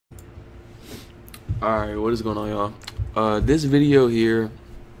Alright, what is going on, y'all? This video here,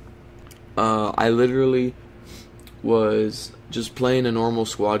 I literally was just playing a normal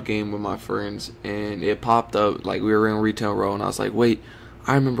squad game with my friends, and it popped up, like, we were in Retail Row, and I was like, wait,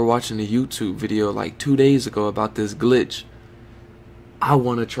 I remember watching a YouTube video, like, 2 days ago about this glitch. I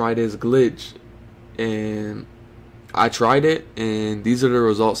want to try this glitch, and I tried it, and these are the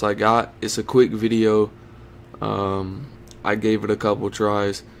results I got. It's a quick video. I gave it a couple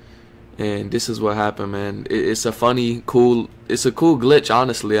tries, and this is what happened, man. It's a funny, cool, it's a cool glitch,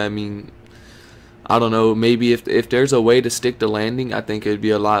 honestly. I mean, I don't know, maybe if there's a way to stick the landing, I think it'd be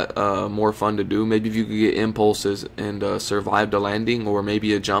a lot more fun to do. Maybe if you could get impulses and survive the landing, or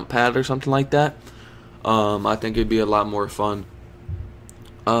maybe a jump pad or something like that. I think it'd be a lot more fun.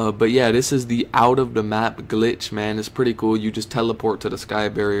 But yeah, this is the out of the map glitch, man. It's pretty cool. You just teleport to the sky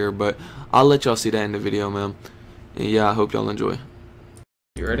barrier, but I'll let y'all see that in the video, man. And yeah, I hope y'all enjoy.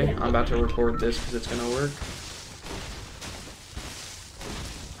 You ready? I'm about to record this because it's gonna work.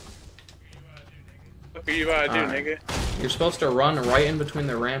 What are you about to do, nigga? You're supposed to run right in between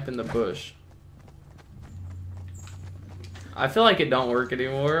the ramp and the bush. I feel like it don't work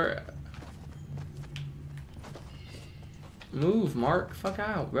anymore. Move, Mark. Fuck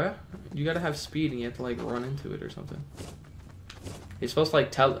out, bruh. You gotta have speed and you have to, like, run into it or something. You're supposed to,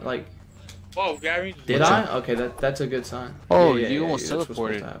 like, Whoa, Gary. Did I? Okay, that's a good sign. Oh, yeah, you almost that's what's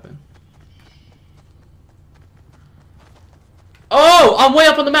supposed teleported. to happen. Oh! I'm way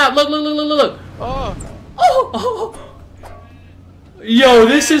up on the map! Look, look, look, look, look! Oh! Oh! Yo,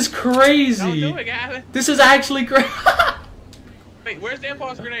 this is crazy! Don't do it, Gavin. This is actually crazy! Wait, where's the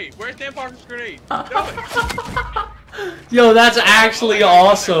impulse grenade? Where's the impulse grenade? Do it! Yo, that's actually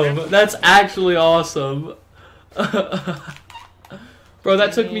awesome. That's actually awesome. Bro,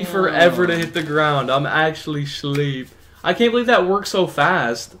 that took me forever to hit the ground. I'm actually asleep. I can't believe that worked so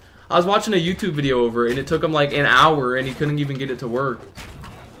fast. I was watching a YouTube video over it, and it took him like an hour, and he couldn't even get it to work.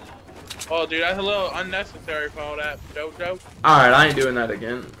 Oh, dude, that's a little unnecessary for all that dope. Alright, I ain't doing that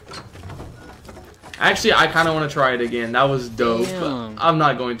again. Actually, I kind of want to try it again. That was dope. But I'm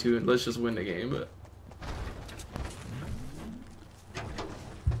not going to. Let's just win the game. But